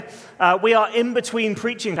We are in between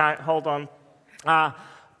preaching time. Hold on.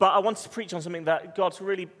 But I wanted to preach on something that God's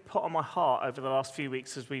really put on my heart over the last few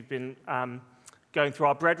weeks as we've been going through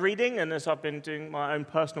our bread reading and as I've been doing my own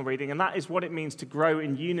personal reading, and that is what it means to grow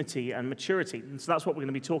in unity and maturity. And so that's what we're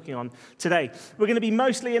going to be talking on today. We're going to be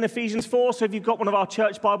mostly in Ephesians 4, so if you've got one of our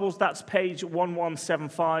church Bibles, that's page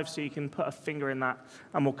 1175, so you can put a finger in that,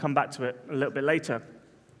 and we'll come back to it a little bit later.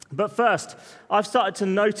 But first, I've started to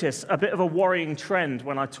notice a bit of a worrying trend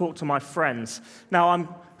when I talk to my friends. Now, I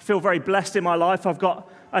feel very blessed in my life. I've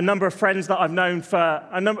got a number of friends that I've known for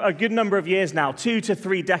a good number of years now, 2 to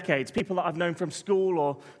 3 decades, people that I've known from school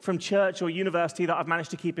or from church or university that I've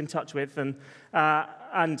managed to keep in touch with.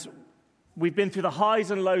 And we've been through the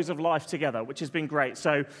highs and lows of life together, which has been great.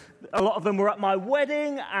 So a lot of them were at my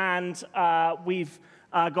wedding, and we've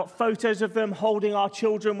got photos of them holding our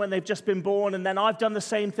children when they've just been born, and then I've done the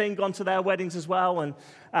same thing, gone to their weddings as well, and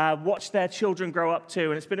watched their children grow up too.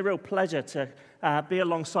 And it's been a real pleasure to be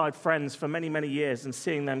alongside friends for many, many years and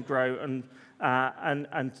seeing them grow and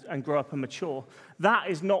grow up and mature.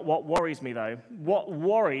 That is not what worries me, though. What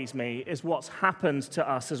worries me is what's happened to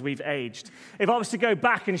us as we've aged. If I was to go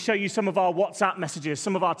back and show you some of our WhatsApp messages,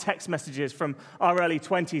 some of our text messages from our early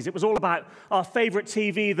 20s, it was all about our favorite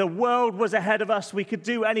TV. The world was ahead of us. We could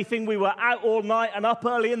do anything. We were out all night and up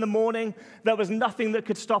early in the morning. There was nothing that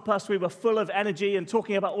could stop us. We were full of energy and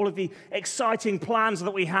talking about all of the exciting plans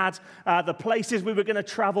that we had, the places we were going to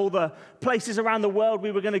travel, the places around the world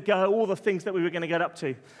we were going to go, all the things that we were going to get up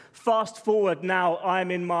to. Fast forward now,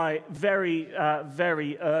 I'm in my very,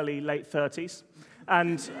 very early, late 30s,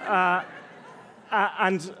 and my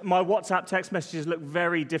WhatsApp text messages look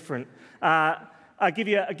very different. I'll give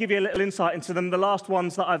you a little insight into them. The last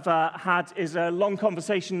ones that I've had is a long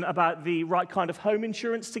conversation about the right kind of home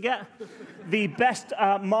insurance to get, the best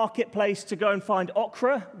marketplace to go and find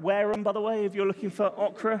okra. Wareham, by the way, if you're looking for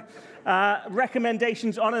okra.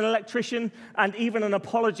 Recommendations on an electrician, and even an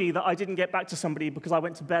apology that I didn't get back to somebody because I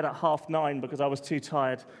went to bed at 9:30 because I was too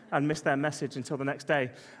tired and missed their message until the next day.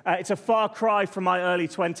 It's a far cry from my early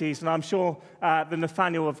 20s, and I'm sure the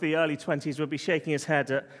Nathaniel of the early 20s would be shaking his head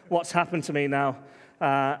at what's happened to me now.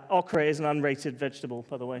 Okra is an unrated vegetable,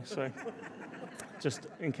 by the way, so just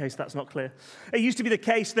in case that's not clear. It used to be the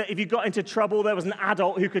case that if you got into trouble, there was an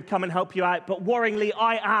adult who could come and help you out, but worryingly,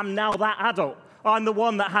 I am now that adult. I'm the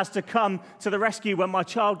one that has to come to the rescue when my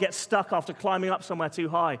child gets stuck after climbing up somewhere too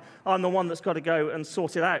high. I'm the one that's got to go and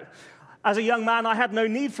sort it out. As a young man, I had no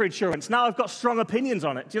need for insurance. Now I've got strong opinions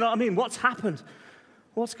on it. Do you know what I mean? What's happened?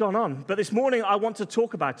 What's gone on? But this morning, I want to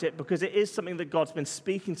talk about it because it is something that God's been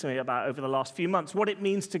speaking to me about over the last few months, what it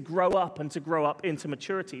means to grow up and to grow up into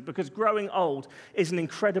maturity, because growing old is an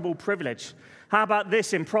incredible privilege. How about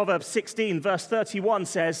this? In Proverbs 16, verse 31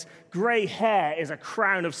 says, "Gray hair is a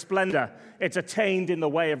crown of splendor. It's attained in the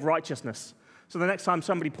way of righteousness." So the next time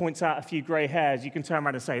somebody points out a few gray hairs, you can turn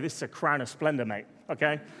around and say, "This is a crown of splendor, mate,"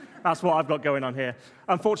 okay? That's what I've got going on here.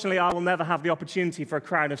 Unfortunately, I will never have the opportunity for a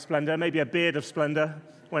crown of splendor, maybe a beard of splendor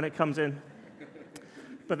when it comes in.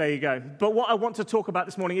 But there you go. But what I want to talk about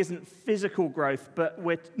this morning isn't physical growth, but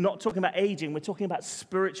we're not talking about aging. We're talking about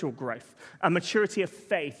spiritual growth, a maturity of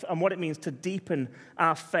faith, and what it means to deepen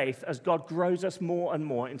our faith as God grows us more and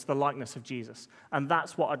more into the likeness of Jesus. And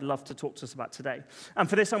that's what I'd love to talk to us about today. And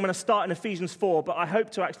for this, I'm going to start in Ephesians 4, but I hope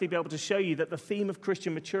to actually be able to show you that the theme of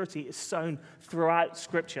Christian maturity is sown throughout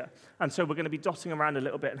Scripture. And so we're going to be dotting around a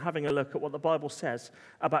little bit and having a look at what the Bible says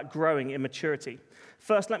about growing in maturity.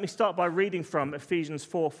 First, let me start by reading from Ephesians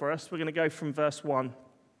 4 for us. We're going to go from verse 1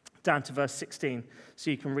 down to verse 16, so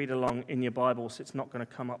you can read along in your Bibles. It's not going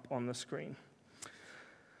to come up on the screen.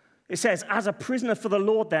 It says, "As a prisoner for the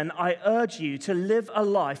Lord, then, I urge you to live a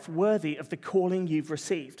life worthy of the calling you've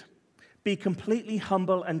received. Be completely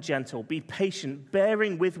humble and gentle. Be patient,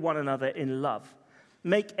 bearing with one another in love.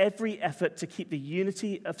 Make every effort to keep the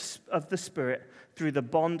unity of the Spirit through the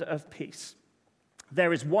bond of peace.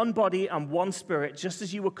 There is one body and one Spirit, just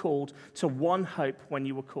as you were called to one hope when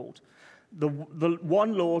you were called. The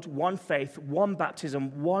one Lord, one faith, one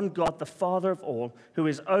baptism, one God, the Father of all, who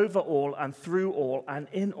is over all and through all and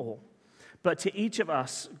in all. But to each of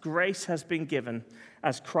us, grace has been given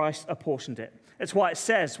as Christ apportioned it. It's why it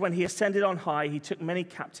says, when he ascended on high, he took many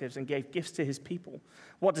captives and gave gifts to his people.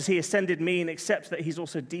 What does he ascended mean except that he's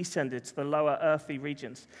also descended to the lower earthly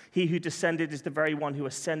regions? He who descended is the very one who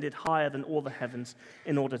ascended higher than all the heavens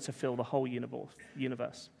in order to fill the whole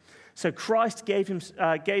universe. So Christ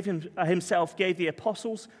himself gave the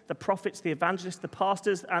apostles, the prophets, the evangelists, the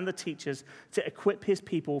pastors, and the teachers to equip his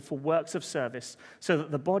people for works of service, so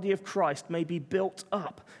that the body of Christ may be built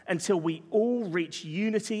up until we all reach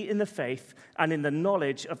unity in the faith and in the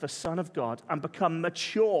knowledge of the Son of God and become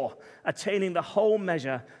mature, attaining the whole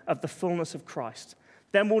measure of the fullness of Christ.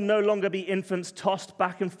 Then we'll no longer be infants tossed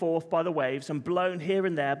back and forth by the waves and blown here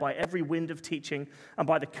and there by every wind of teaching and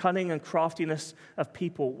by the cunning and craftiness of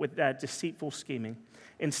people with their deceitful scheming.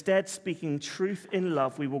 Instead, speaking truth in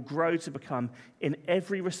love, we will grow to become, in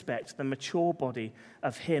every respect, the mature body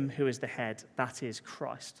of him who is the head, that is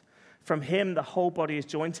Christ. From him, the whole body is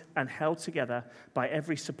joined and held together by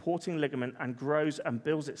every supporting ligament and grows and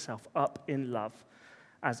builds itself up in love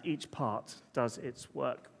as each part does its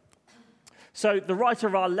work. So the writer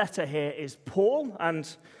of our letter here is Paul, and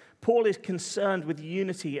Paul is concerned with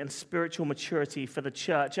unity and spiritual maturity for the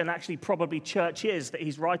church, and actually probably churches that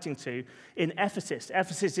he's writing to in Ephesus.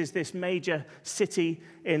 Ephesus is this major city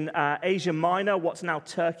in Asia Minor, what's now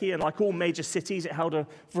Turkey, and like all major cities, it held a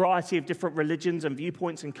variety of different religions and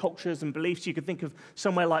viewpoints and cultures and beliefs. You could think of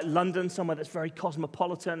somewhere like London, somewhere that's very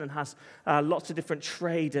cosmopolitan and has lots of different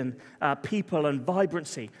trade and people and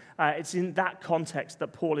vibrancy. It's in that context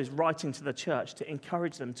that Paul is writing to the church to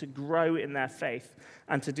encourage them to grow in their faith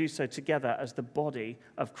and to do so together as the body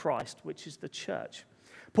of Christ, which is the church.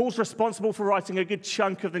 Paul's responsible for writing a good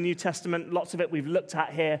chunk of the New Testament. Lots of it we've looked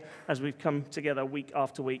at here as we've come together week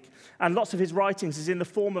after week. And lots of his writings is in the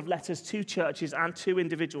form of letters to churches and to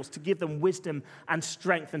individuals to give them wisdom and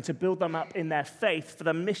strength and to build them up in their faith for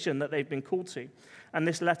the mission that they've been called to. And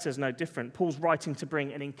this letter is no different. Paul's writing to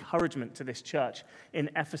bring an encouragement to this church in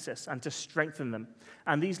Ephesus and to strengthen them.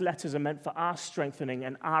 And these letters are meant for our strengthening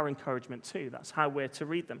and our encouragement too. That's how we're to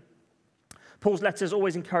read them. Paul's letters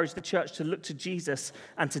always encourage the church to look to Jesus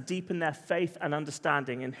and to deepen their faith and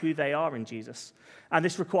understanding in who they are in Jesus. And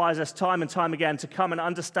this requires us time and time again to come and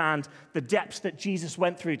understand the depths that Jesus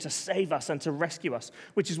went through to save us and to rescue us,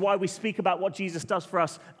 which is why we speak about what Jesus does for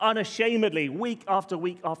us unashamedly week after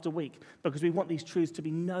week after week, because we want these truths to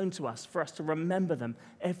be known to us, for us to remember them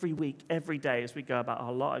every week, every day as we go about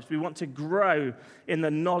our lives. We want to grow in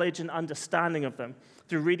the knowledge and understanding of them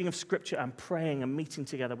through reading of Scripture and praying and meeting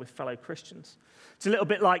together with fellow Christians. It's a little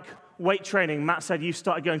bit like weight training. Matt said you've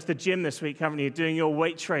started going to the gym this week, haven't you? Doing your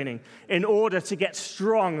weight training. In order to get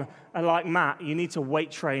strong like Matt, you need to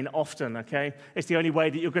weight train often, okay? It's the only way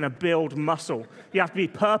that you're going to build muscle. You have to be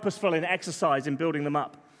purposeful in exercise in building them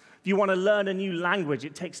up. If you want to learn a new language,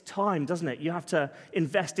 it takes time, doesn't it? You have to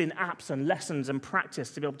invest in apps and lessons and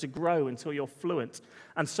practice to be able to grow until you're fluent.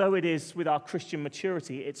 And so it is with our Christian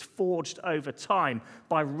maturity. It's forged over time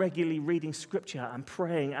by regularly reading Scripture and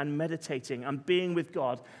praying and meditating and being with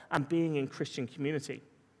God and being in Christian community.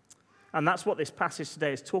 And that's what this passage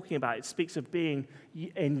today is talking about. It speaks of being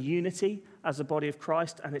in unity as a body of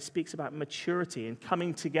Christ, and it speaks about maturity and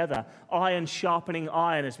coming together, iron sharpening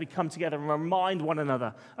iron, as we come together and remind one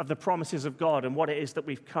another of the promises of God and what it is that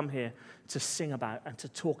we've come here to sing about and to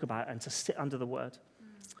talk about and to sit under the Word.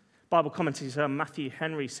 Bible commentator Matthew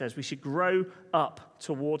Henry says we should grow up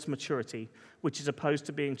towards maturity, which is opposed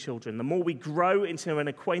to being children. The more we grow into an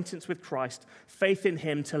acquaintance with Christ, faith in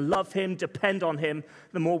him, to love him, depend on him,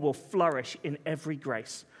 the more we'll flourish in every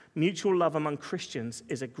grace. Mutual love among Christians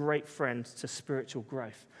is a great friend to spiritual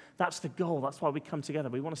growth. That's the goal. That's why we come together.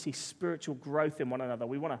 We want to see spiritual growth in one another.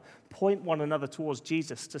 We want to point one another towards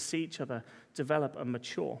Jesus to see each other develop and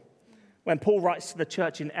mature. When Paul writes to the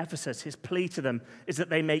church in Ephesus, his plea to them is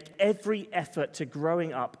that they make every effort to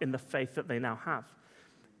growing up in the faith that they now have.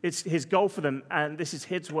 It's his goal for them, and this is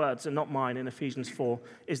his words and not mine in Ephesians 4,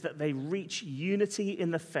 is that they reach unity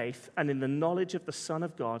in the faith and in the knowledge of the Son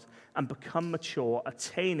of God and become mature,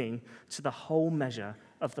 attaining to the whole measure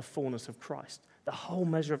of the fullness of Christ. The whole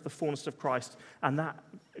measure of the fullness of Christ, and that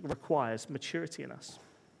requires maturity in us.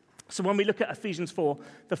 So when we look at Ephesians 4,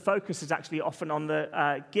 the focus is actually often on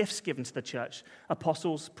the gifts given to the church.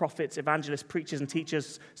 Apostles, prophets, evangelists, preachers, and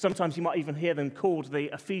teachers. Sometimes you might even hear them called the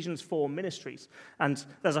Ephesians 4 ministries. And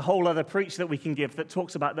there's a whole other preach that we can give that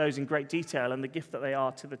talks about those in great detail and the gift that they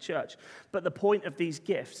are to the church. But the point of these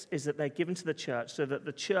gifts is that they're given to the church so that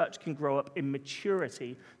the church can grow up in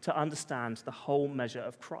maturity to understand the whole measure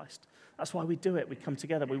of Christ. That's why we do it. We come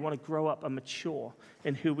together. We want to grow up and mature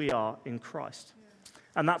in who we are in Christ.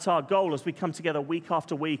 And that's our goal as we come together week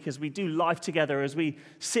after week, as we do life together, as we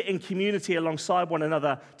sit in community alongside one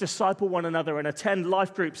another, disciple one another, and attend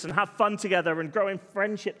life groups and have fun together and grow in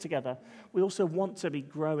friendship together. We also want to be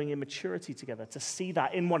growing in maturity together, to see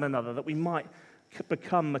that in one another, that we might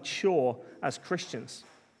become mature as Christians.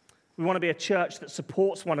 We want to be a church that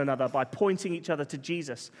supports one another by pointing each other to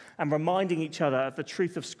Jesus and reminding each other of the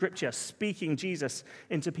truth of Scripture, speaking Jesus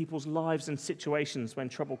into people's lives and situations when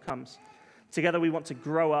trouble comes. Together we want to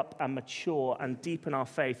grow up and mature and deepen our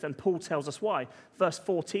faith. And Paul tells us why. Verse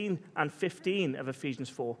 14 and 15 of Ephesians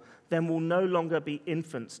 4, then we'll no longer be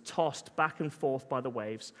infants tossed back and forth by the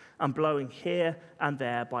waves and blowing here and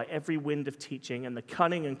there by every wind of teaching and the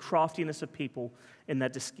cunning and craftiness of people in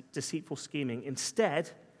their deceitful scheming.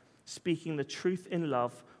 Instead, speaking the truth in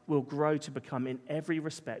love will grow to become in every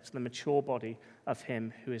respect the mature body of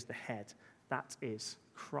him who is the head. That is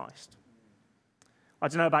Christ. I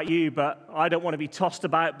don't know about you, but I don't want to be tossed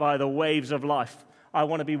about by the waves of life. I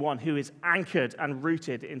want to be one who is anchored and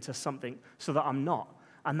rooted into something so that I'm not.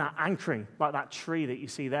 And that anchoring, like that tree that you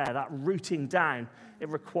see there, that rooting down, it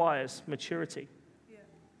requires maturity. Yeah.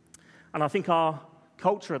 And I think our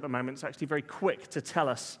culture at the moment is actually very quick to tell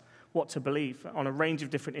us what to believe on a range of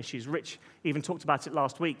different issues. Rich even talked about it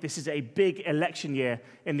last week. This is a big election year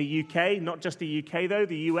in the UK, not just the UK though,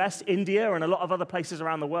 the US, India, and a lot of other places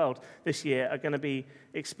around the world this year are going to be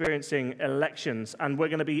experiencing elections, and we're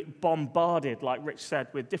going to be bombarded, like Rich said,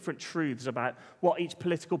 with different truths about what each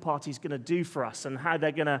political party is going to do for us and how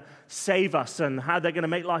they're going to save us and how they're going to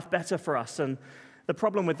make life better for us. And the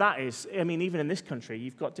problem with that is, I mean, even in this country,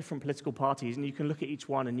 you've got different political parties, and you can look at each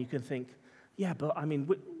one and you can think, yeah, but I mean,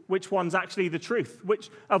 which one's actually the truth? Which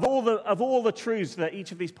of all the truths that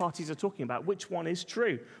each of these parties are talking about, which one is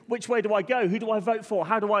true? Which way do I go? Who do I vote for?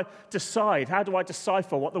 How do I decide? How do I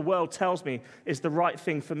decipher what the world tells me is the right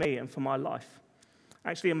thing for me and for my life?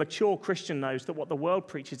 Actually, a mature Christian knows that what the world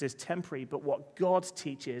preaches is temporary, but what God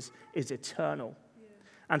teaches is eternal.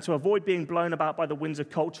 And to avoid being blown about by the winds of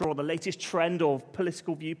culture or the latest trend or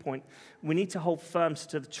political viewpoint, we need to hold firm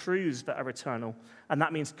to the truths that are eternal. And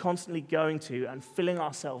that means constantly going to and filling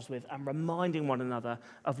ourselves with and reminding one another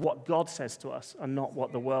of what God says to us and not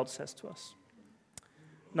what the world says to us.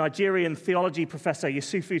 Nigerian theology professor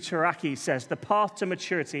Yusufu Turaki says, the path to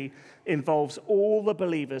maturity involves all the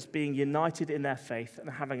believers being united in their faith and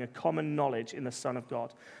having a common knowledge in the Son of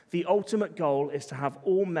God. The ultimate goal is to have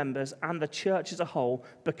all members and the church as a whole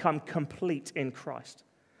become complete in Christ.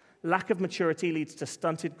 Lack of maturity leads to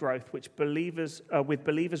stunted growth, with believers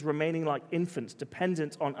remaining like infants,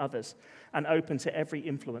 dependent on others and open to every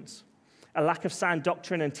influence. A lack of sound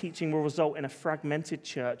doctrine and teaching will result in a fragmented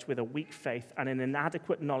church with a weak faith and an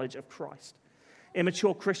inadequate knowledge of Christ.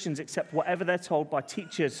 Immature Christians accept whatever they're told by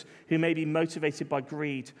teachers who may be motivated by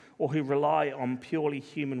greed or who rely on purely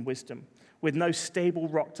human wisdom. With no stable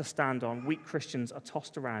rock to stand on, weak Christians are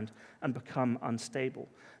tossed around and become unstable.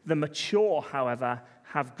 The mature, however,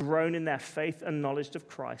 have grown in their faith and knowledge of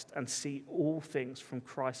Christ and see all things from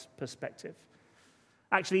Christ's perspective.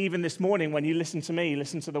 Actually, even this morning, when you listen to me,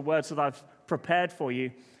 listen to the words that I've prepared for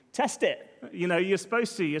you, test it. You know, you're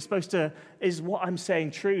supposed to, is what I'm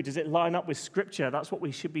saying true? Does it line up with Scripture? That's what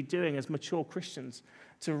we should be doing as mature Christians,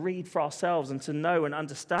 to read for ourselves and to know and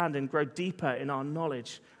understand and grow deeper in our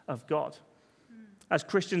knowledge of God. As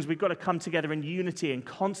Christians, we've got to come together in unity and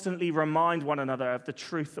constantly remind one another of the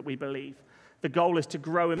truth that we believe. The goal is to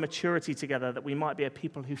grow in maturity together, that we might be a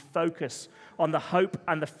people who focus on the hope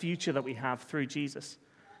and the future that we have through Jesus.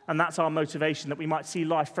 And that's our motivation, that we might see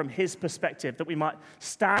life from his perspective, that we might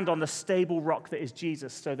stand on the stable rock that is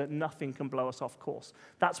Jesus so that nothing can blow us off course.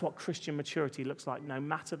 That's what Christian maturity looks like. No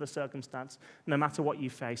matter the circumstance, no matter what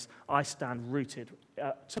you face, I stand rooted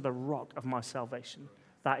to the rock of my salvation.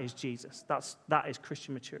 That is Jesus. That is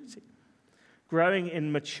Christian maturity. Growing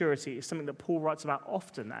in maturity is something that Paul writes about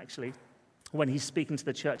often, actually, when he's speaking to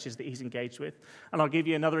the churches that he's engaged with. And I'll give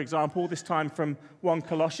you another example, this time from 1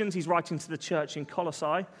 Colossians. He's writing to the church in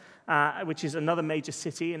Colossae, which is another major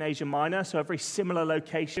city in Asia Minor, so a very similar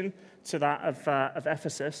location to that of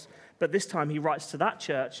Ephesus. But this time he writes to that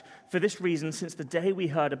church, for this reason, since the day we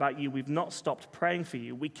heard about you, we've not stopped praying for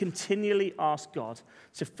you. We continually ask God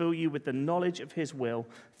to fill you with the knowledge of his will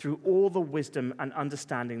through all the wisdom and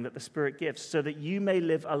understanding that the Spirit gives, so that you may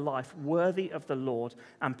live a life worthy of the Lord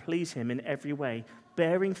and please him in every way,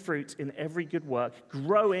 bearing fruit in every good work,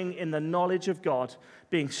 growing in the knowledge of God,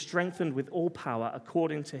 being strengthened with all power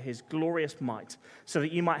according to his glorious might, so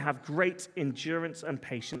that you might have great endurance and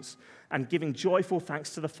patience, and giving joyful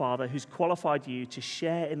thanks to the Father who's qualified you to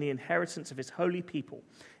share in the inheritance of his holy people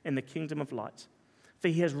in the kingdom of light. For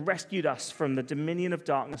he has rescued us from the dominion of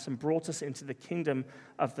darkness and brought us into the kingdom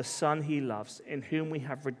of the Son he loves, in whom we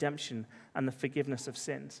have redemption and the forgiveness of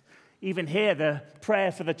sins. Even here, the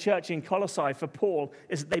prayer for the church in Colossae for Paul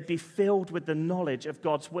is that they be filled with the knowledge of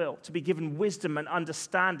God's will, to be given wisdom and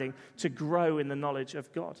understanding to grow in the knowledge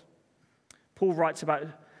of God. Paul writes about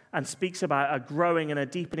and speaks about a growing and a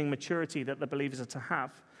deepening maturity that the believers are to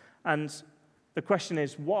have. And the question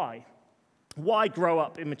is, why? Why grow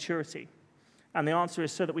up in maturity? And the answer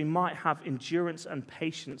is so that we might have endurance and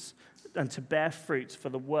patience and to bear fruit for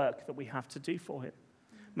the work that we have to do for him.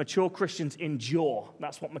 Mature Christians endure.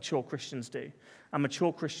 That's what mature Christians do. And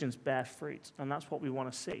mature Christians bear fruit. And that's what we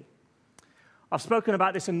want to see. I've spoken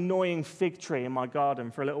about this annoying fig tree in my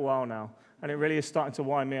garden for a little while now, and it really is starting to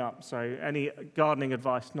wind me up. So any gardening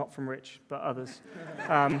advice, not from Rich, but others,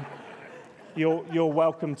 you're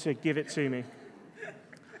welcome to give it to me.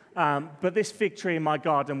 But this fig tree in my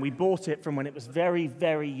garden, we bought it from when it was very,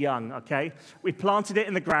 very young, okay? We planted it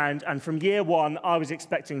in the ground, and from year one, I was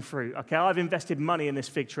expecting fruit, okay? I've invested money in this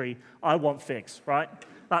fig tree. I want figs, right?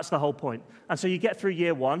 That's the whole point. And so you get through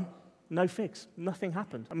year one, no figs. Nothing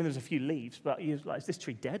happened. I mean, there's a few leaves, but you're like, is this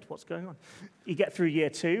tree dead? What's going on? You get through year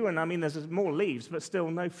two, and I mean, there's more leaves, but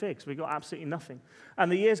still no figs. We got absolutely nothing.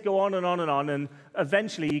 And the years go on and on and on, and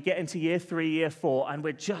eventually you get into year 3, year 4, and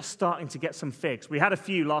we're just starting to get some figs. We had a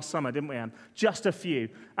few last summer, didn't we, Anne? Just a few.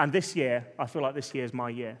 And this year, I feel like this year is my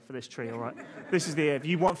year for this tree, all right? This is the year. If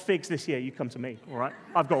you want figs this year, you come to me, all right?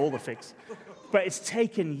 I've got all the figs. But it's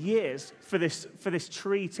taken years for this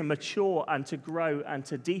tree to mature and to grow and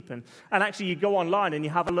to deepen. And actually, you go online and you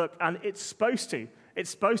have a look, and it's supposed to. It's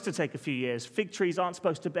supposed to take a few years. Fig trees aren't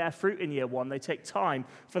supposed to bear fruit in year one. They take time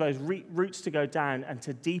for those roots to go down and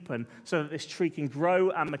to deepen so that this tree can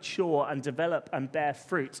grow and mature and develop and bear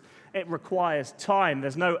fruit. It requires time.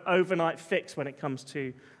 There's no overnight fix when it comes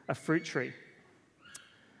to a fruit tree.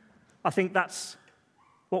 I think that's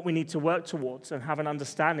what we need to work towards and have an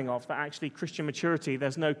understanding of, that actually Christian maturity,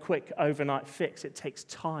 there's no quick overnight fix. It takes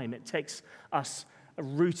time. It takes us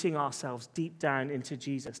rooting ourselves deep down into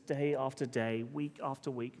Jesus day after day, week after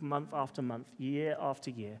week, month after month, year after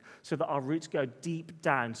year, so that our roots go deep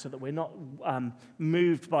down, so that we're not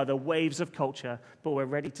moved by the waves of culture, but we're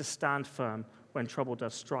ready to stand firm when trouble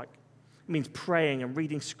does strike. It means praying and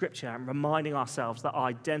reading scripture and reminding ourselves that our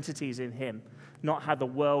identity is in him, not how the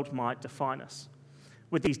world might define us.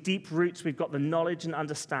 With these deep roots, we've got the knowledge and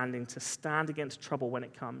understanding to stand against trouble when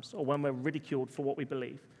it comes, or when we're ridiculed for what we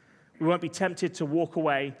believe. We won't be tempted to walk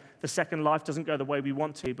away the second life doesn't go the way we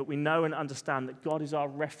want to, but we know and understand that God is our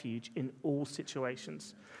refuge in all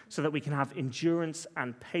situations, so that we can have endurance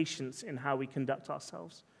and patience in how we conduct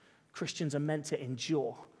ourselves. Christians are meant to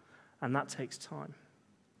endure, and that takes time.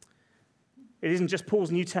 It isn't just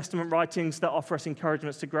Paul's New Testament writings that offer us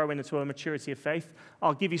encouragements to grow into a maturity of faith.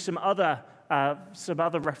 I'll give you some other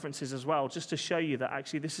references as well, just to show you that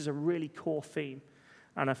actually this is a really core theme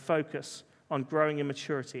and a focus on growing in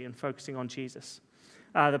maturity and focusing on Jesus.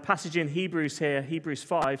 The passage in Hebrews here, Hebrews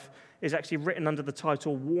 5, is actually written under the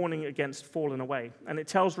title Warning Against Falling Away. And it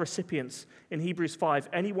tells recipients in Hebrews 5,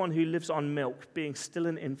 anyone who lives on milk, being still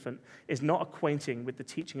an infant, is not acquainted with the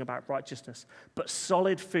teaching about righteousness, but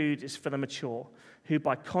solid food is for the mature, who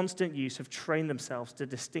by constant use have trained themselves to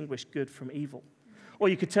distinguish good from evil. Or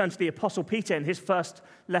you could turn to the Apostle Peter in his first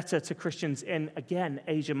letter to Christians in, again,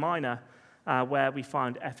 Asia Minor, where we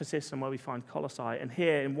find Ephesus and where we find Colossae. And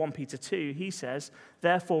here in 1 Peter 2, he says,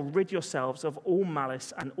 therefore rid yourselves of all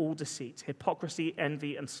malice and all deceit, hypocrisy,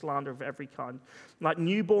 envy, and slander of every kind. Like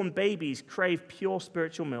newborn babies, crave pure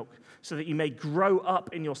spiritual milk, so that you may grow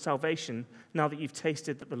up in your salvation now that you've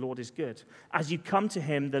tasted that the Lord is good. As you come to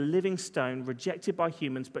him, the living stone, rejected by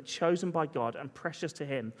humans, but chosen by God and precious to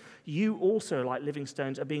him, you also, like living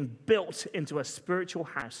stones, are being built into a spiritual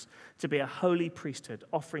house to be a holy priesthood,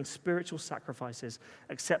 offering spiritual sacrifices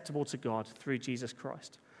acceptable to God through Jesus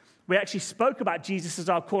Christ. We actually spoke about Jesus as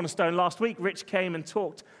our cornerstone last week. Rich came and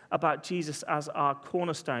talked about Jesus as our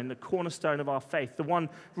cornerstone, the cornerstone of our faith, the one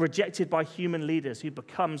rejected by human leaders who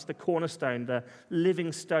becomes the cornerstone, the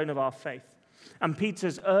living stone of our faith. And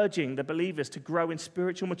Peter's urging the believers to grow in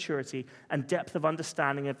spiritual maturity and depth of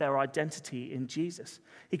understanding of their identity in Jesus.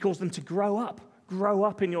 He calls them to grow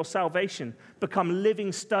up in your salvation, become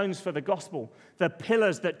living stones for the gospel, the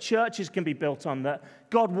pillars that churches can be built on, that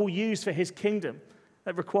God will use for his kingdom.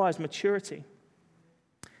 That requires maturity.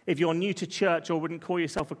 If you're new to church or wouldn't call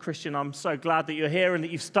yourself a Christian, I'm so glad that you're here and that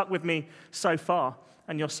you've stuck with me so far,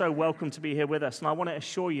 and you're so welcome to be here with us. And I want to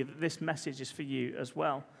assure you that this message is for you as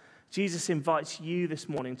well. Jesus invites you this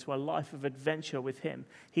morning to a life of adventure with him.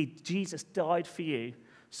 Jesus died for you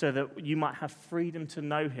so that you might have freedom to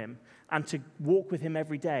know him and to walk with him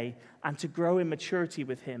every day and to grow in maturity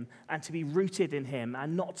with him and to be rooted in him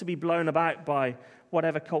and not to be blown about by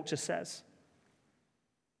whatever culture says.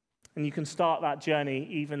 And you can start that journey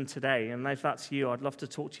even today. And if that's you, I'd love to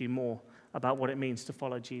talk to you more about what it means to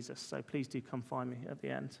follow Jesus. So please do come find me at the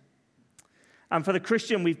end. And for the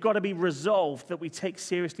Christian, we've got to be resolved that we take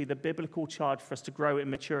seriously the biblical charge for us to grow in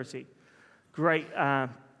maturity.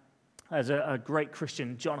 As a great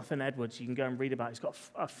Christian, Jonathan Edwards, you can go and read about. He's got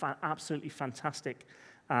absolutely fantastic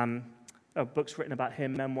books written about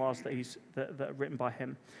him, memoirs that are written by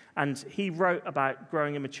him. And he wrote about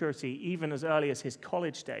growing in maturity even as early as his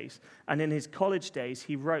college days. And in his college days,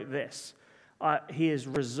 he wrote this. He is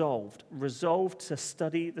resolved to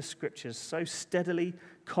study the scriptures so steadily,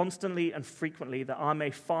 constantly, and frequently that I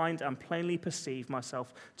may find and plainly perceive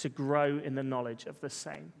myself to grow in the knowledge of the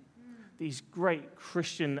same. These great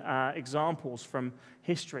Christian examples from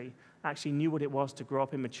history actually knew what it was to grow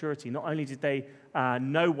up in maturity. Not only did they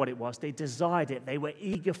know what it was, they desired it, they were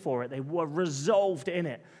eager for it, they were resolved in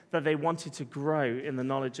it, that they wanted to grow in the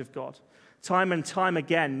knowledge of God. Time and time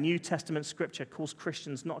again, New Testament scripture calls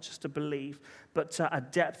Christians not just to believe, but to a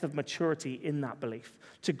depth of maturity in that belief,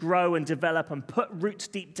 to grow and develop and put roots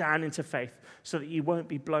deep down into faith so that you won't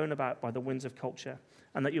be blown about by the winds of culture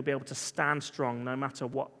and that you'll be able to stand strong no matter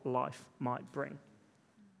what life might bring.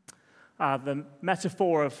 The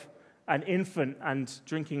metaphor of an infant and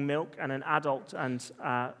drinking milk and an adult and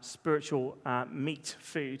spiritual meat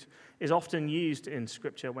food is often used in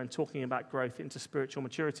Scripture when talking about growth into spiritual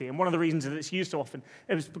maturity. And one of the reasons that it's used so often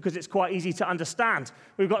is because it's quite easy to understand.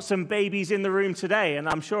 We've got some babies in the room today, and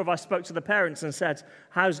I'm sure if I spoke to the parents and said,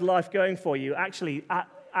 how's life going for you? Actually, at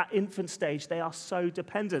infant stage, they are so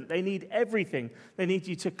dependent. They need everything. They need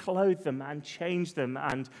you to clothe them and change them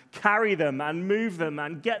and carry them and move them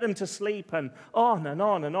and get them to sleep and on and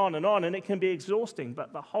on and on and on. And it can be exhausting.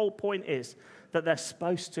 But the whole point is that they're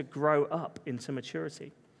supposed to grow up into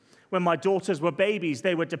maturity. When my daughters were babies,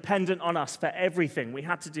 they were dependent on us for everything. We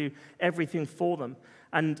had to do everything for them.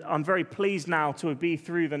 And I'm very pleased now to be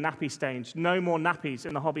through the nappy stage. No more nappies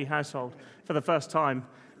in the hobby household for the first time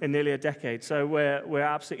in nearly a decade. So we're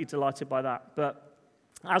absolutely delighted by that. But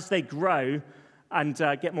as they grow and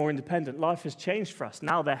get more independent, life has changed for us.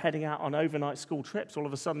 Now they're heading out on overnight school trips. All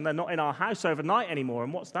of a sudden, they're not in our house overnight anymore.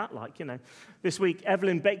 And what's that like? This week,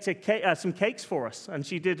 Evelyn baked some cakes for us, and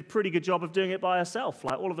she did a pretty good job of doing it by herself.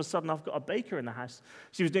 Like, all of a sudden, I've got a baker in the house.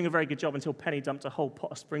 She was doing a very good job until Penny dumped a whole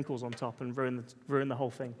pot of sprinkles on top and ruined the whole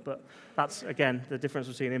thing. But that's, again, the difference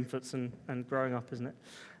between infants and growing up, isn't it?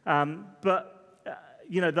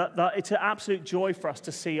 It's an absolute joy for us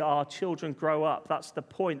to see our children grow up. That's the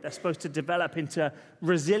point. They're supposed to develop into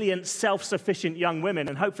resilient, self-sufficient young women.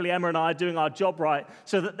 And hopefully Emma and I are doing our job right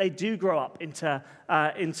so that they do grow up into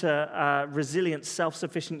resilient,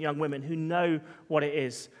 self-sufficient young women who know what it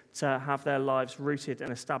is to have their lives rooted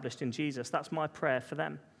and established in Jesus. That's my prayer for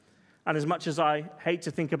them. And as much as I hate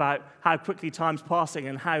to think about how quickly time's passing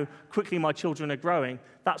and how quickly my children are growing,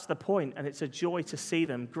 that's the point. And it's a joy to see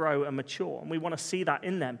them grow and mature. And we want to see that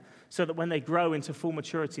in them so that when they grow into full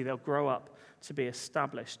maturity, they'll grow up to be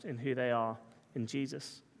established in who they are in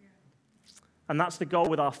Jesus. Yeah. And that's the goal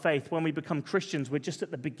with our faith. When we become Christians, we're just at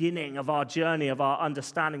the beginning of our journey, of our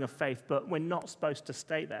understanding of faith, but we're not supposed to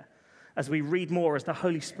stay there. As we read more, as the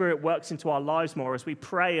Holy Spirit works into our lives more, as we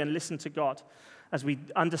pray and listen to God, as we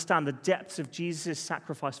understand the depths of Jesus'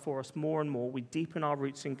 sacrifice for us more and more, we deepen our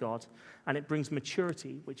roots in God, and it brings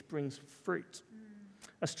maturity, which brings fruit.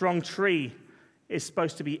 A strong tree is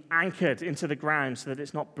supposed to be anchored into the ground so that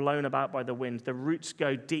it's not blown about by the wind. The roots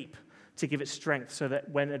go deep to give it strength so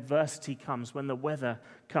that when adversity comes, when the weather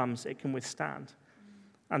comes, it can withstand.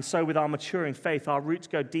 And so with our maturing faith, our roots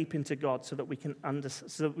go deep into God so that we can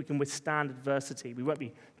withstand adversity. We won't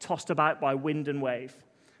be tossed about by wind and wave,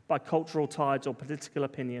 by cultural tides or political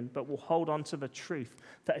opinion, but we'll hold on to the truth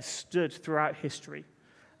that has stood throughout history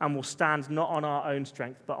and will stand not on our own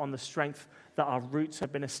strength, but on the strength that our roots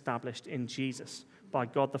have been established in Jesus by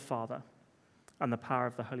God the Father and the power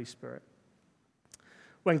of the Holy Spirit.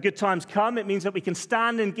 When good times come, it means that we can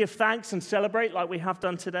stand and give thanks and celebrate like we have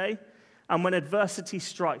done today. And when adversity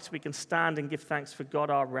strikes, we can stand and give thanks for God,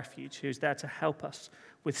 our refuge, who's there to help us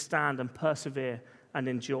withstand and persevere and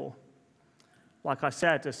endure. Like I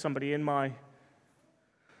said, as somebody in my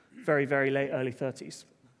very, very late early 30s,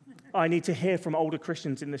 I need to hear from older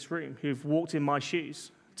Christians in this room who've walked in my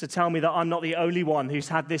shoes to tell me that I'm not the only one who's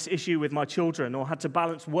had this issue with my children or had to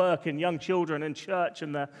balance work and young children and church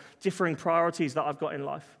and the differing priorities that I've got in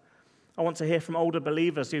life. I want to hear from older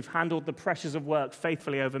believers who've handled the pressures of work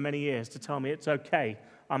faithfully over many years to tell me it's okay,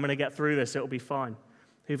 I'm going to get through this, it'll be fine.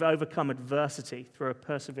 Who've overcome adversity through a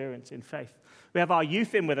perseverance in faith. We have our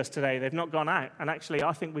youth in with us today. They've not gone out. And actually,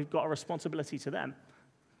 I think we've got a responsibility to them.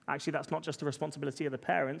 Actually, that's not just the responsibility of the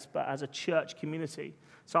parents, but as a church community,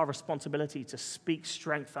 it's our responsibility to speak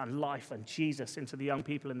strength and life and Jesus into the young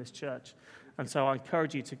people in this church. And so I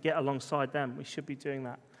encourage you to get alongside them. We should be doing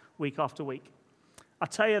that week after week, I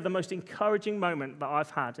tell you, the most encouraging moment that I've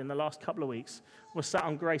had in the last couple of weeks was sat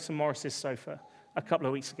on Grace and Morris's sofa a couple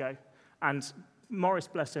of weeks ago. And Morris,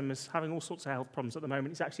 bless him, is having all sorts of health problems at the moment.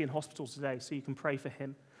 He's actually in hospital today, so you can pray for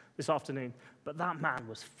him this afternoon. But that man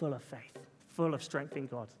was full of faith, full of strength in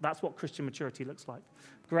God. That's what Christian maturity looks like.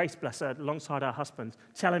 Grace, bless her, alongside her husband,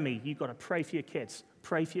 telling me, you've got to pray for your kids.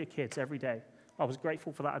 Pray for your kids every day. I was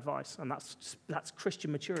grateful for that advice, and that's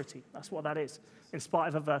Christian maturity. That's what that is. In spite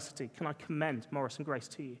of adversity, can I commend Morris and Grace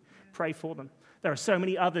to you? Pray for them. There are so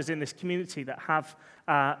many others in this community that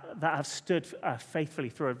have stood faithfully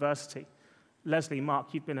through adversity. Leslie,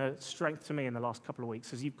 Mark, you've been a strength to me in the last couple of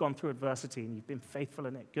weeks as you've gone through adversity and you've been faithful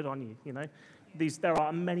in it. Good on you, you know. There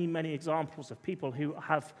are many, many examples of people who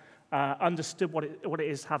have understood what it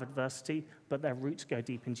is to have adversity, but their roots go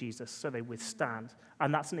deep in Jesus, so they withstand.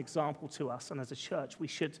 And that's an example to us. And as a church, we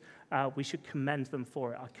should commend them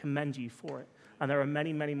for it. I commend you for it. And there are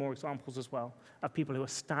many, many more examples as well of people who are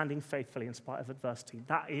standing faithfully in spite of adversity.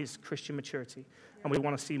 That is Christian maturity, and we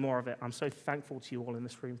want to see more of it. I'm so thankful to you all in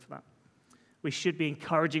this room for that. We should be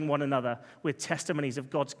encouraging one another with testimonies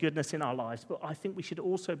of God's goodness in our lives, but I think we should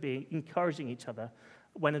also be encouraging each other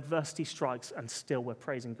when adversity strikes and still we're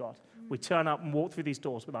praising God. We turn up and walk through these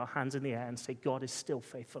doors with our hands in the air and say, God is still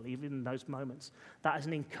faithful, even in those moments. That is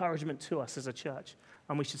an encouragement to us as a church,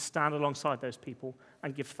 and we should stand alongside those people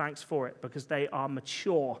and give thanks for it because they are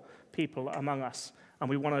mature people among us, and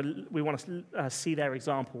we want to see their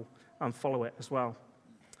example and follow it as well.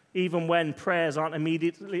 Even when prayers aren't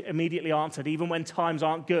immediately answered, even when times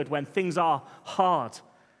aren't good, when things are hard,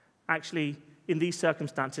 actually, in these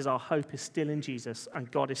circumstances, our hope is still in Jesus,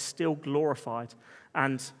 and God is still glorified,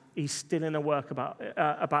 and he's still in a work about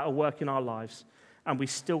a work in our lives, and we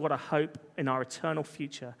still got a hope in our eternal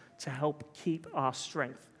future to help keep our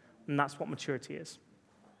strength, and that's what maturity is.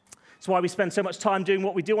 It's why we spend so much time doing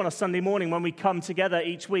what we do on a Sunday morning when we come together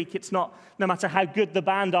each week. It's not, no matter how good the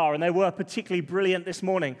band are, and they were particularly brilliant this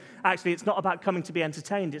morning, actually it's not about coming to be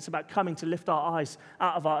entertained. It's about coming to lift our eyes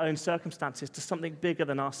out of our own circumstances to something bigger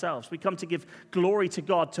than ourselves. We come to give glory to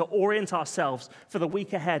God, to orient ourselves for the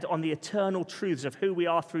week ahead on the eternal truths of who we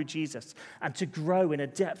are through Jesus, and to grow in a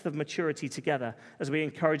depth of maturity together as we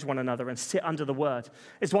encourage one another and sit under the Word.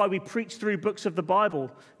 It's why we preach through books of the Bible.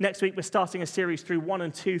 Next week we're starting a series through 1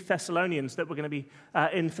 and 2 Thessalonians that we're going to be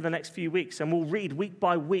in for the next few weeks. And we'll read week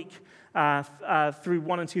by week through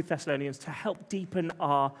 1 and 2 Thessalonians to help deepen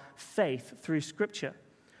our faith through Scripture.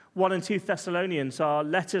 1 and 2 Thessalonians are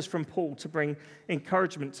letters from Paul to bring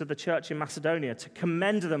encouragement to the church in Macedonia, to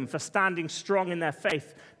commend them for standing strong in their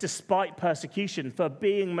faith despite persecution, for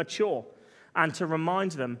being mature, and to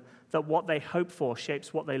remind them that what they hope for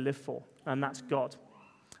shapes what they live for, and that's God.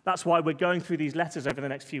 That's why we're going through these letters over the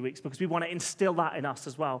next few weeks, because we want to instill that in us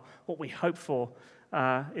as well. What we hope for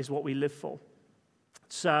is what we live for.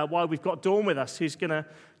 It's why we've got Dawn with us, who's going to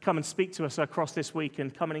come and speak to us across this week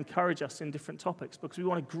and come and encourage us in different topics, because we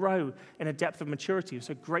want to grow in a depth of maturity. We're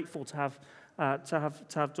so grateful to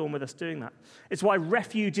have Dawn with us doing that. It's why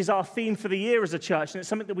refuge is our theme for the year as a church, and it's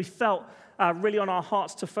something that we felt really on our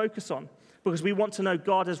hearts to focus on, because we want to know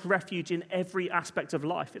God as refuge in every aspect of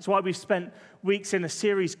life. It's why we've spent weeks in a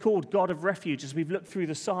series called God of Refuge, as we've looked through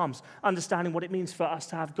the Psalms, understanding what it means for us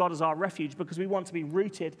to have God as our refuge, because we want to be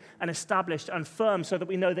rooted and established and firm so that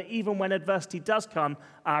we know that even when adversity does come,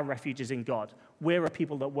 our refuge is in God. We're a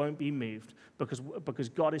people that won't be moved because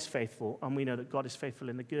God is faithful, and we know that God is faithful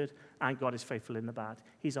in the good and God is faithful in the bad.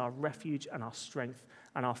 He's our refuge and our strength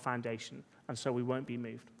and our foundation, and so we won't be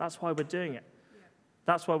moved. That's why we're doing it.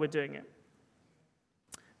 That's why we're doing it.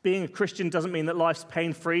 Being a Christian doesn't mean that life's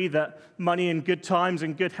pain-free, that money and good times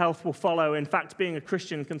and good health will follow. In fact, being a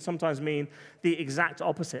Christian can sometimes mean the exact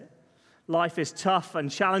opposite. Life is tough and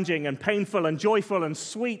challenging and painful and joyful and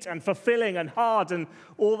sweet and fulfilling and hard and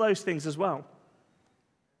all those things as well.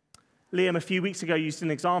 Liam, a few weeks ago, used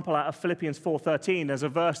an example out of Philippians 4:13 as a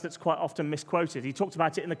verse that's quite often misquoted. He talked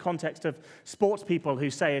about it in the context of sports people who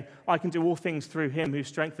say, I can do all things through him who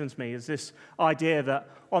strengthens me. Is this idea that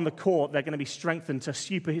on the court, they're going to be strengthened to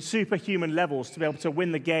superhuman levels to be able to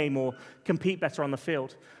win the game or compete better on the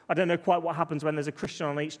field. I don't know quite what happens when there's a Christian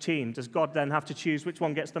on each team. Does God then have to choose which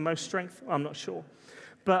one gets the most strength? I'm not sure.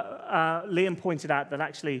 But Liam pointed out that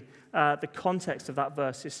actually the context of that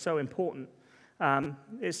verse is so important.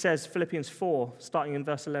 It says, Philippians 4, starting in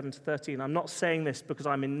verse 11 to 13, I'm not saying this because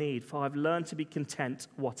I'm in need, for I've learned to be content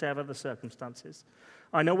whatever the circumstances.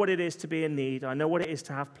 I know what it is to be in need. I know what it is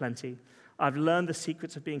to have plenty. I've learned the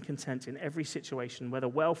secrets of being content in every situation, whether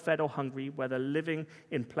well-fed or hungry, whether living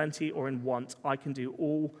in plenty or in want. I can do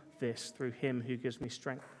all this through him who gives me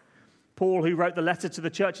strength. Paul, who wrote the letter to the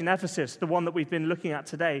church in Ephesus, the one that we've been looking at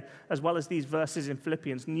today, as well as these verses in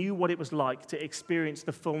Philippians, knew what it was like to experience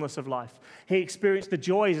the fullness of life. He experienced the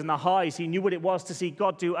joys and the highs. He knew what it was to see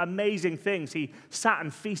God do amazing things. He sat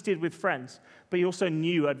and feasted with friends, but he also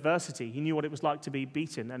knew adversity. He knew what it was like to be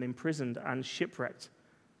beaten and imprisoned and shipwrecked.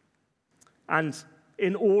 And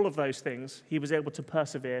in all of those things, he was able to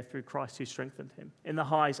persevere through Christ who strengthened him, in the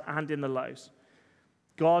highs and in the lows.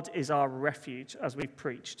 God is our refuge, as we've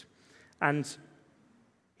preached. And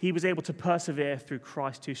he was able to persevere through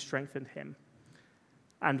Christ who strengthened him.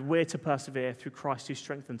 And we're to persevere through Christ who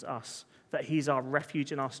strengthens us, that he's our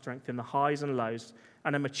refuge and our strength in the highs and lows.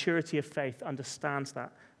 And a maturity of faith understands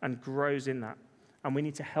that and grows in that. And we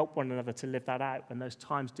need to help one another to live that out when those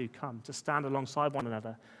times do come, to stand alongside one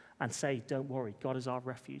another and say, don't worry, God is our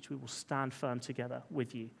refuge. We will stand firm together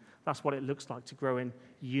with you. That's what it looks like to grow in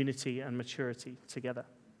unity and maturity together.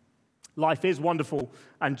 Life is wonderful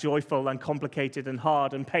and joyful and complicated and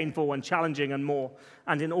hard and painful and challenging and more.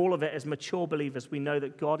 And in all of it, as mature believers, we know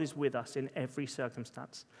that God is with us in every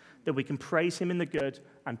circumstance, that we can praise him in the good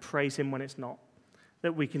and praise him when it's not,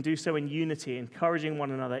 that we can do so in unity, encouraging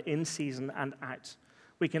one another in season and out.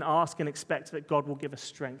 We can ask and expect that God will give us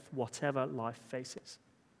strength, whatever life faces.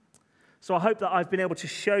 So I hope that I've been able to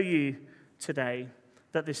show you today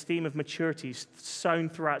that this theme of maturity is sown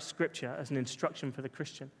throughout Scripture as an instruction for the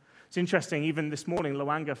Christian. It's interesting, even this morning,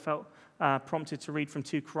 Luanga felt prompted to read from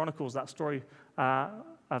 2 Chronicles, that story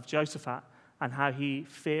of Jehoshaphat and how he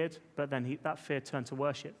feared, but then that fear turned to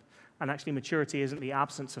worship. And actually, maturity isn't the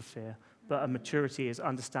absence of fear, but a maturity is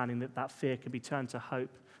understanding that that fear can be turned to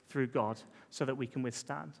hope through God so that we can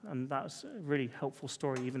withstand. And that's a really helpful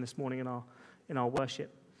story even this morning in our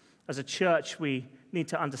worship. As a church, we need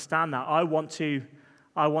to understand that. I want to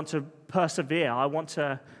persevere.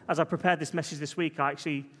 As I prepared this message this week, I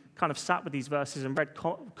actually kind of sat with these verses and read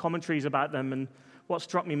commentaries about them, and what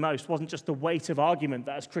struck me most wasn't just the weight of argument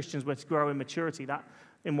that as Christians we're to grow in maturity. That,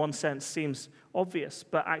 in one sense, seems obvious,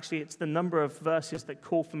 but actually it's the number of verses that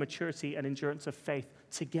call for maturity and endurance of faith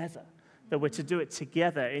together, that we're to do it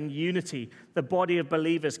together in unity. The body of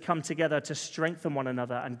believers come together to strengthen one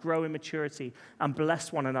another and grow in maturity and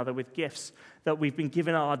bless one another with gifts, that we've been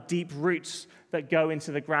given our deep roots that go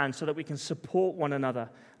into the ground so that we can support one another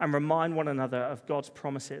and remind one another of God's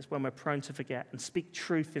promises when we're prone to forget, and speak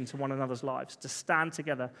truth into one another's lives, to stand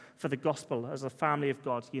together for the gospel as a family of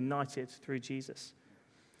God united through Jesus.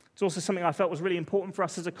 It's also something I felt was really important for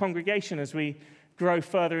us as a congregation as we grow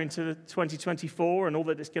further into 2024 and all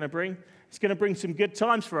that it's going to bring. It's going to bring some good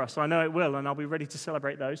times for us. I know it will, and I'll be ready to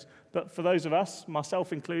celebrate those. But for those of us,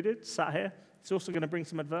 myself included, sat here, it's also going to bring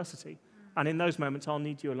some adversity. And in those moments, I'll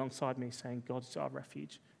need you alongside me saying, God's our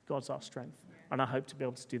refuge, God's our strength. And I hope to be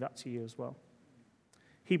able to do that to you as well.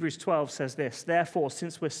 Hebrews 12 says this, therefore,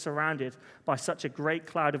 since we're surrounded by such a great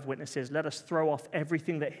cloud of witnesses, let us throw off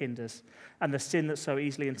everything that hinders and the sin that so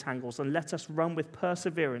easily entangles, and let us run with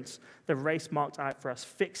perseverance the race marked out for us,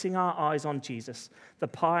 fixing our eyes on Jesus, the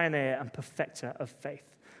pioneer and perfecter of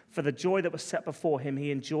faith. For the joy that was set before him,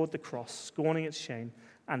 he endured the cross, scorning its shame,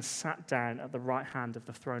 and sat down at the right hand of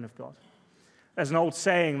the throne of God. There's an old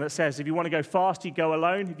saying that says, if you want to go fast, you go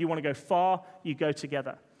alone. If you want to go far, you go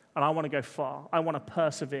together. And I want to go far. I want to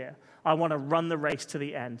persevere. I want to run the race to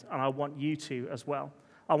the end, and I want you to as well.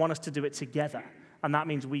 I want us to do it together, and that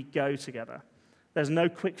means we go together. There's no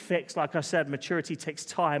quick fix. Like I said, maturity takes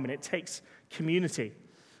time, and it takes community.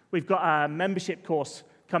 We've got a membership course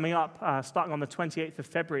coming up starting on the 28th of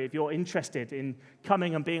February. If you're interested in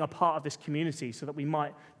coming and being a part of this community so that we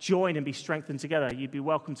might join and be strengthened together, you'd be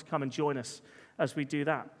welcome to come and join us as we do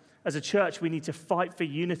that. As a church, we need to fight for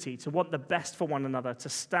unity, to want the best for one another, to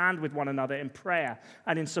stand with one another in prayer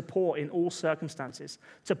and in support in all circumstances,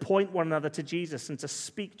 to point one another to Jesus and to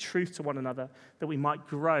speak truth to one another, that we might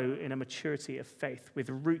grow in a maturity of faith with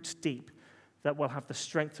roots deep that will have the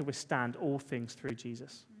strength to withstand all things through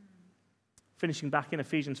Jesus. Finishing back in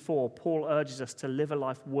Ephesians 4, Paul urges us to live a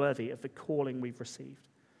life worthy of the calling we've received.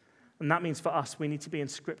 And that means for us, we need to be in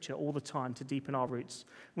Scripture all the time to deepen our roots.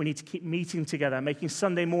 We need to keep meeting together, making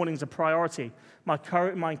Sunday mornings a priority. My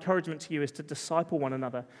encouragement to you is to disciple one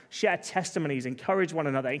another, share testimonies, encourage one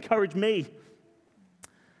another, encourage me.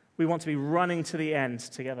 We want to be running to the end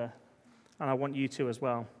together, and I want you to as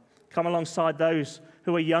well. Come alongside those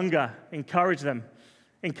who are younger, encourage them.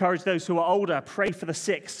 Encourage those who are older, pray for the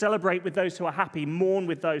sick, celebrate with those who are happy, mourn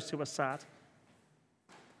with those who are sad.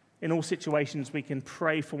 In all situations, we can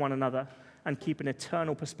pray for one another and keep an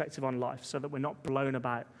eternal perspective on life so that we're not blown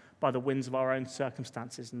about by the winds of our own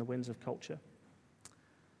circumstances and the winds of culture.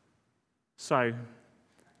 So,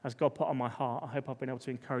 as God put on my heart, I hope I've been able to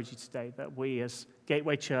encourage you today that we as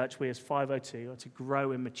Gateway Church, we as 502 are to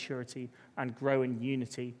grow in maturity and grow in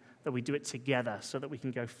unity, that we do it together so that we can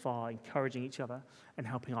go far, encouraging each other and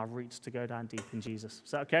helping our roots to go down deep in Jesus.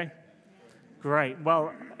 Is that okay? Great.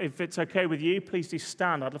 Well, if it's okay with you, please do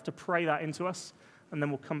stand. I'd love to pray that into us, and then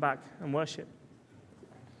we'll come back and worship.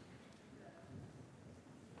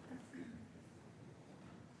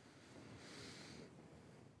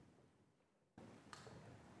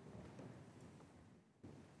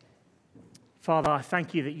 Father, I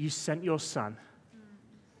thank you that you sent your Son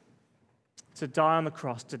to die on the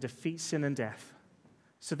cross to defeat sin and death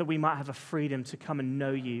so that we might have a freedom to come and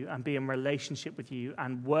know you and be in relationship with you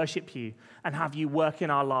and worship you and have you work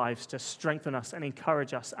in our lives to strengthen us and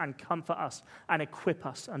encourage us and comfort us and equip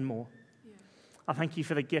us and more. Yeah. I thank you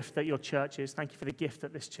for the gift that your church is. Thank you for the gift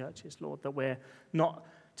that this church is, Lord, that we're not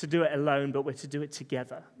to do it alone, but we're to do it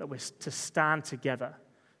together, that we're to stand together,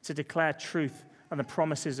 to declare truth and the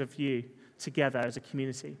promises of you together as a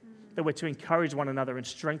community, that we're to encourage one another and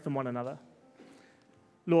strengthen one another.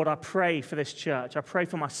 Lord, I pray for this church. I pray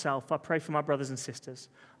for myself. I pray for my brothers and sisters.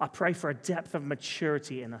 I pray for a depth of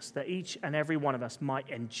maturity in us that each and every one of us might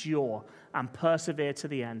endure and persevere to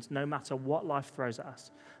the end, no matter what life throws at us,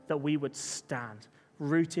 that we would stand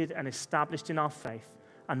rooted and established in our faith,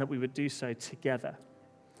 and that we would do so together.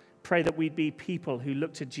 Pray that we'd be people who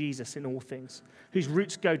look to Jesus in all things, whose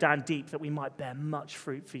roots go down deep, that we might bear much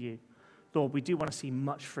fruit for you. Lord, we do want to see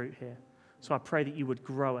much fruit here. So I pray that you would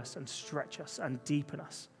grow us and stretch us and deepen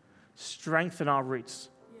us, strengthen our roots,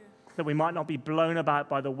 that we might not be blown about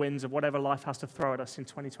by the winds of whatever life has to throw at us in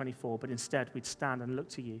 2024, but instead we'd stand and look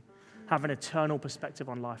to you, have an eternal perspective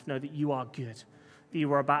on life, know that you are good, that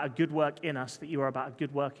you are about a good work in us, that you are about a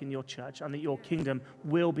good work in your church, and that your kingdom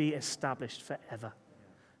will be established forever.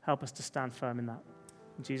 Help us to stand firm in that.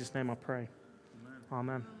 In Jesus' name I pray.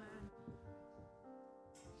 Amen.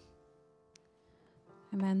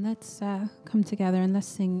 Amen. Let's come together and let's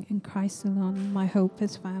sing, "In Christ alone my hope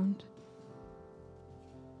is found."